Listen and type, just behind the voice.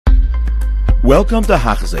Welcome to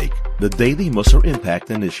Hachzik, the Daily Musar Impact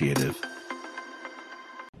Initiative.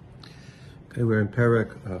 Okay, we're in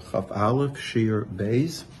Perek Chaf Aleph, Shir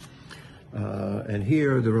Beis. And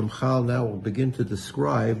here the Ramchal now will begin to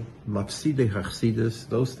describe Mafsidei Chassidus,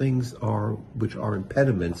 those things which are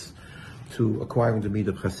impediments to acquiring the meat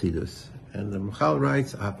of Chassidus. And the Ramchal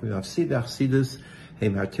writes, Mafsidei Chassidus,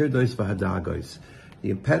 Heim HaTirdos VaHadagos.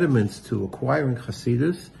 The impediments to acquiring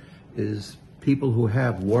Chassidus is people who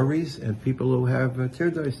have worries and people who have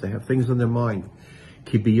tirdos, they have things on their mind.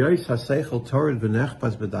 Because when the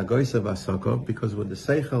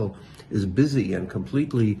seichel is busy and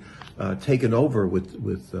completely taken over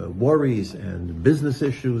with worries and business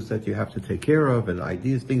issues that you have to take care of and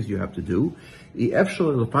ideas, things you have to do, you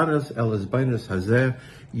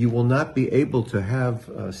will not be able to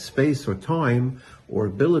have space or time or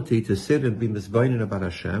ability to sit and be misbainin about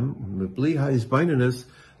Hashem.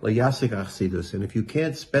 And if you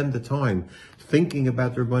can't spend the time thinking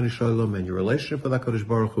about the Rebbeinu Shalom and your relationship with HaKadosh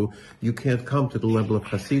Baruch Hu, you can't come to the level of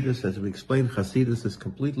Chassidus. As we explained, Chassidus is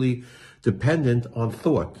completely dependent on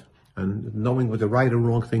thought and knowing what the right or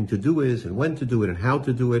wrong thing to do is, and when to do it, and how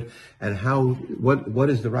to do it, and what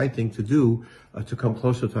is the right thing to do to come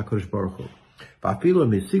closer to HaKadosh Baruch Hu.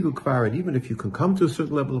 And even if you can come to a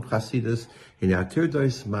certain level of Chassidus,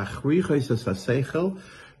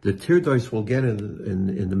 the tirdos will get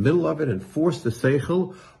in the middle of it and force the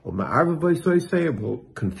seichel, or will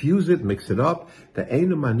confuse it, mix it up, and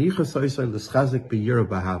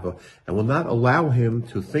will not allow him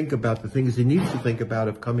to think about the things he needs to think about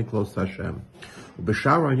of coming close to Hashem. And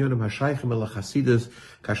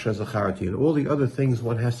all the other things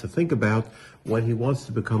one has to think about when he wants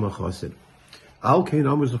to become a chassid. That's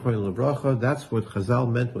what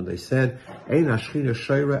Chazal meant when they said, that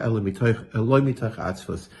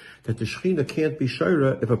the Shechina can't be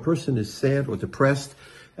Shira if a person is sad or depressed.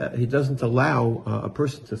 He doesn't allow a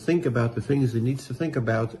person to think about the things he needs to think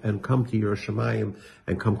about and come to Yerushalayim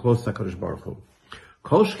and come close to HaKadosh Baruch Hu.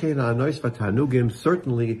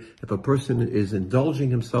 Certainly, if a person is indulging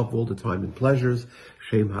himself all the time in pleasures,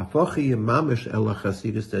 that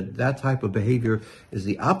type of behavior is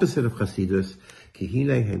the opposite of Chassidus.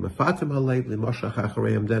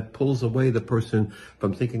 That pulls away the person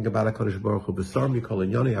from thinking about HaKadosh Baruch Hu.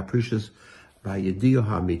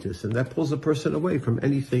 And that pulls a person away from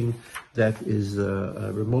anything that is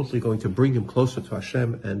remotely going to bring him closer to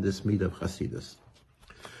Hashem and this meat of Chassidus.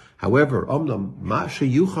 However,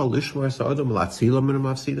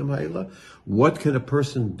 what can a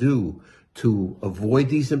person do to avoid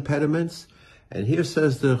these impediments? And here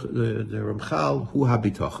says the Ramchal, Hu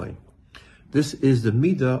HaBitachon. This is the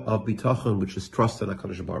midah of bitachon, which is trust in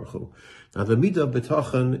HaKadosh Baruch Hu. Now, the midah of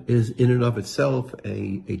bitachon is in and of itself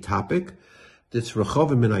a topic that's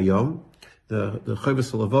rechov min hayom. The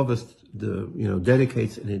Chovos Lebovics,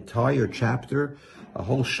 dedicates an entire chapter, a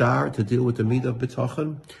whole shar, to deal with the midah of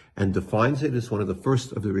bitachon and defines it. It's one of the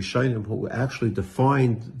first of the Rishonim who actually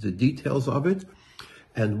defined the details of it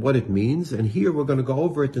and what it means. And here we're going to go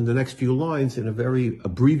over it in the next few lines in a very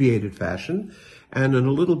abbreviated fashion and in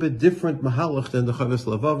a little bit different mahalach than the Chovos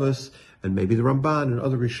Lebovics and maybe the Ramban and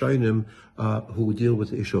other Rishonim who deal with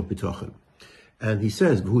the issue of bitachon. And he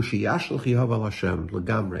says,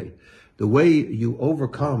 the way you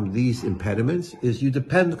overcome these impediments is you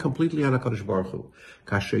depend completely on HaKadosh Baruch Hu.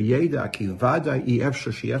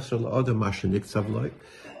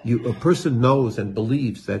 A person knows and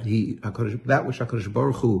believes that that which HaKadosh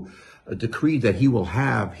Baruch Hu decreed that he will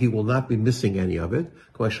have, he will not be missing any of it.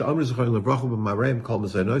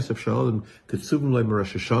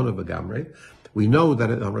 We know that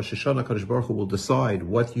on Rosh Hashanah, HaKadosh Baruch Hu will decide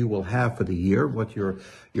what you will have for the year, what your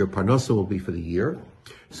parnasa will be for the year.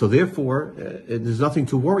 So therefore, there's nothing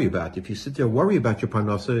to worry about. If you sit there and worry about your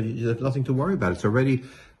parnasa, you have nothing to worry about. It's already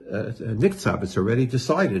niktzab, it's already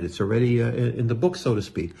decided, it's already in the book, so to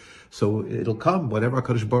speak. So it'll come, whatever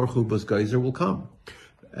HaKadosh Baruch Hu bus geyser will come.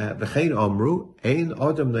 V'chein amru, ein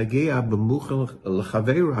adam nagea b'muchel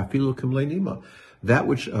l'chaveru afilu kimleinima. That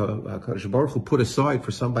which HaKadosh Baruch Hu put aside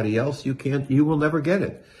for somebody else, you will never get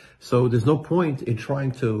it. So there's no point in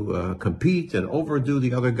trying to compete and overdo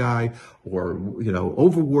the other guy or,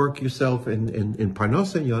 overwork yourself in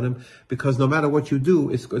parnasa and yonim, because no matter what you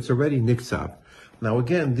do, it's already niktzav. Now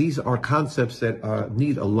again, these are concepts that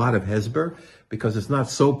need a lot of hesber, because it's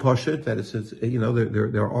not so pashut that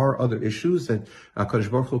there are other issues that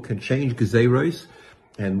HaKadosh Baruch Hu can change gezeiros.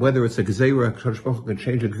 And whether it's a gezeira, HaKadosh Baruch Hu can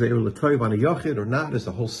change a gezeira l'toiv on a yachid or not is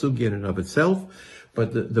a whole sugya in and of itself.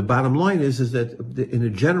 But the bottom line is that in a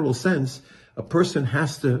general sense, a person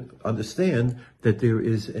has to understand that there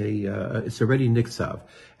is it's already niktsav.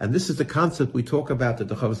 And this is the concept we talk about, that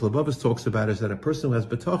the Lebovics talks about, is that a person who has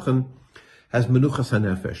betachan has menuchas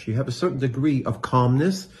hanefesh. You have a certain degree of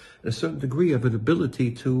calmness, a certain degree of an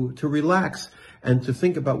ability to relax and to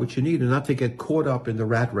think about what you need and not to get caught up in the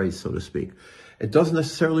rat race, so to speak. It doesn't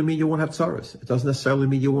necessarily mean you won't have tzaras. It doesn't necessarily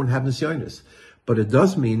mean you won't have nisyonis. But it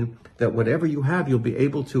does mean that whatever you have, you'll be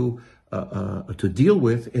able to deal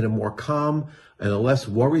with in a more calm and a less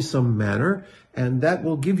worrisome manner, and that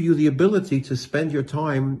will give you the ability to spend your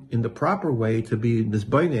time in the proper way to be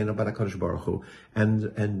nisbainen about HaKadosh Baruch Hu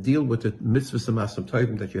and deal with the mitzvahs and masam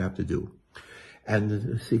tovim that you have to do.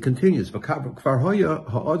 And he continues, truthfully,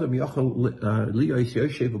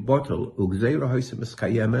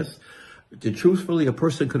 a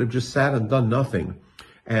person could have just sat and done nothing,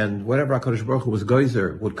 and whatever HaKadosh Baruch Hu was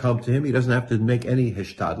geyser would come to him. He doesn't have to make any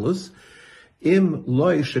hishtadlus. Im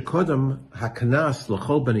loy shekodam haknas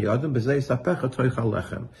l'chol bnei adam b'zei sapecha toichal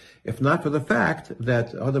lechem. If not for the fact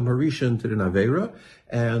that Adam Harishan to the Naveira,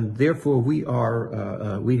 and therefore we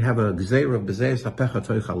have a gzeira of b'zei sapecha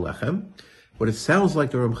toichal lechem. What it sounds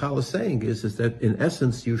like the Ramchal is saying is that in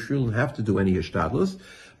essence you shouldn't have to do any hishtadlus,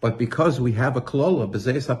 but because we have a klola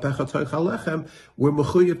b'zei sapecha toichal lechem, we're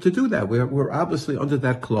mechuyev to do that. We're obviously under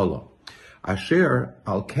that klola. Asher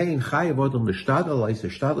al kain chayav odom l'shtadal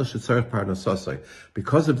l'ishtadlus shetzarech parnasasai.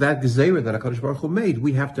 Because of that gezeira that HaKadosh Baruch Hu made,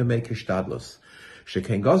 we have to make hishtadlus.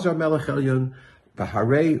 Shekein gazar melech elyon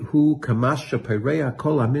v'harei hu kamasha pereya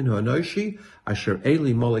kol amin ha'anoishi asher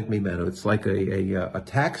eli molek mimenu. It's like a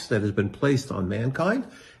tax that has been placed on mankind,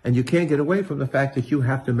 and you can't get away from the fact that you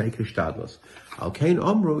have to make hishtadlus. Al kain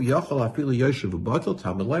omru yachol afilu yoshev v'batel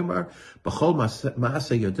tamid leimar b'chol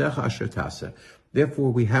maaseh yodecha asher taseh.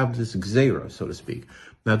 Therefore, we have this gzeira, so to speak.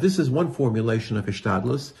 Now, this is one formulation of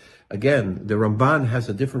hishtadlus. Again, the Ramban has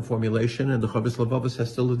a different formulation, and the Chovos Lebovics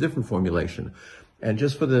has still a different formulation. And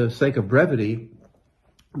just for the sake of brevity,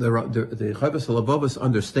 the Chovos Lebovics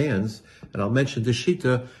understands, and I'll mention the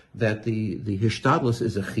shita, that the hishtadlus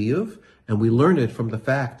is a chiyuv, and we learn it from the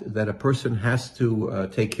fact that a person has to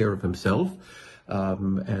take care of himself,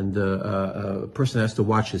 and a person has to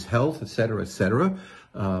watch his health, etc., etc.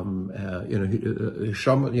 You have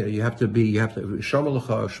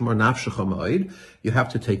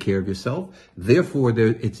to take care of yourself. Therefore,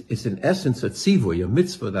 it's in essence a tzivui, a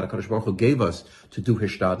mitzvah that HaKadosh Baruch Hu gave us to do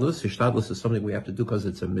hishtadlus. Hishtadlus is something we have to do because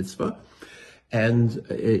it's a mitzvah, and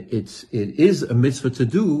it is a mitzvah to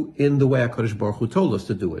do in the way HaKadosh Baruch Hu told us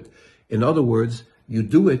to do it. In other words, you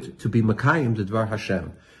do it to be makayim the Dvar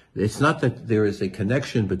Hashem. It's not that there is a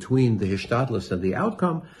connection between the hishtadlus and the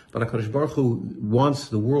outcome, but HaKadosh Baruch Hu wants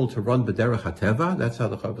the world to run b'derech hateva. That's how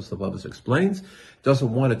the Chovos Lebovics explains.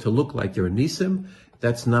 Doesn't want it to look like there are nisim.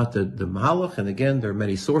 That's not the mahalach. And again, there are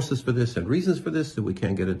many sources for this and reasons for this that we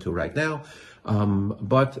can't get into right now.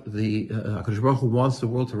 But the HaKadosh Baruch Hu wants the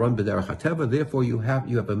world to run b'derech hateva. Therefore, you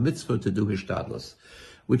have a mitzvah to do hishtadlus,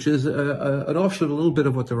 which is an offshoot, a little bit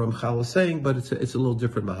of what the Ramchal is saying, but it's a little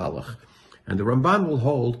different mahalach. And the Ramban will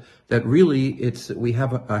hold that really we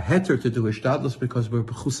have a heter to do hishtadlus because we're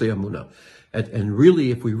b'chusei amuna. And really,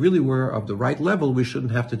 if we really were of the right level, we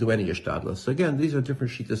shouldn't have to do any hishtadlus. So again, these are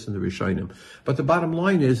different shittas in the Rishonim. But the bottom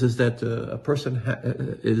line is that a person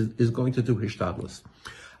is going to do hishtadlus.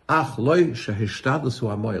 Ach loy shehishtadlus hu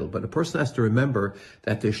hamoil. But a person has to remember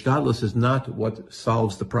that the hishtadlus is not what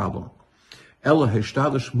solves the problem. Ella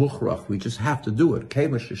hishtadlus muchrach. We just have to do it.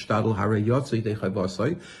 Keimash hishtadl harei yotzei dechayv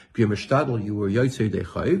asay. If you're mishtadl, you were yotzei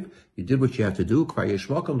dechayv. You did what you have to do. Now the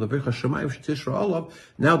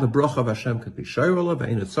bracha of Hashem could be shayr olav.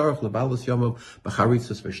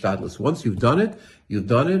 Once you've done it,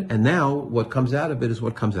 and now what comes out of it is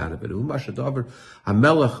what comes out of it.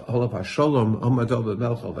 Hamelech olav hasholom, Amadov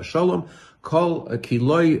melech olav hasholom, kol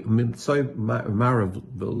kiloi mimtzoi marav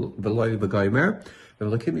v'loi v'gaymer,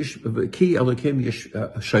 ki elokim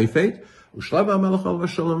shayfet. Don't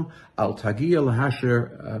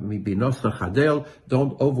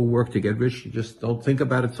overwork to get rich. You just don't think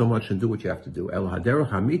about it so much and do what you have to do.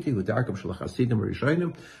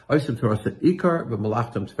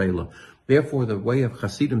 Therefore, the way of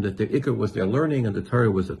Hasidim, that the Ikar was their learning and the Torah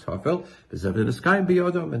was the Tafel,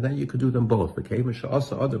 and then you could do them both. Once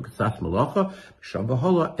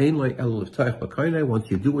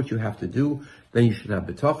you do what you have to do, then you should have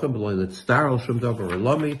betachim,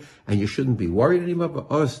 and you shouldn't be worried anymore.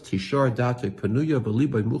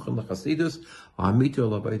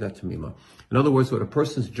 In other words, what a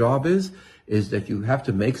person's job is that you have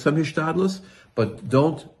to make some hishtadlus, but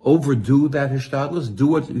don't overdo that hishtadlus.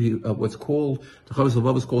 Do what's called, the Chovos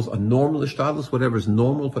Lebovics calls a normal hishtadlus, whatever is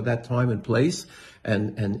normal for that time and place,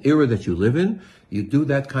 and era that you live in. You do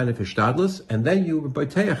that kind of hishtadlus, and then you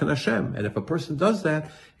boiteach in Hashem. And if a person does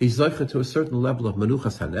that, he's zeicha to a certain level of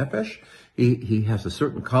menuchas hanefesh. He has a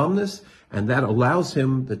certain calmness, and that allows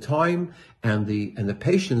him the time and the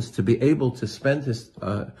patience to be able to spend his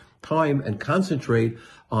time and concentrate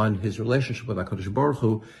on his relationship with HaKadosh Baruch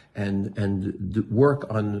Hu and work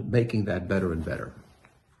on making that better and better.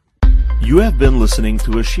 You have been listening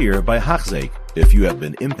to a shiur by Hachzeik. If you have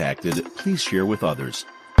been impacted, please share with others.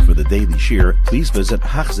 For the daily shiur, please visit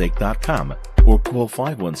Hachzeik.com or call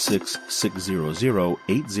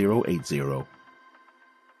 516-600-8080.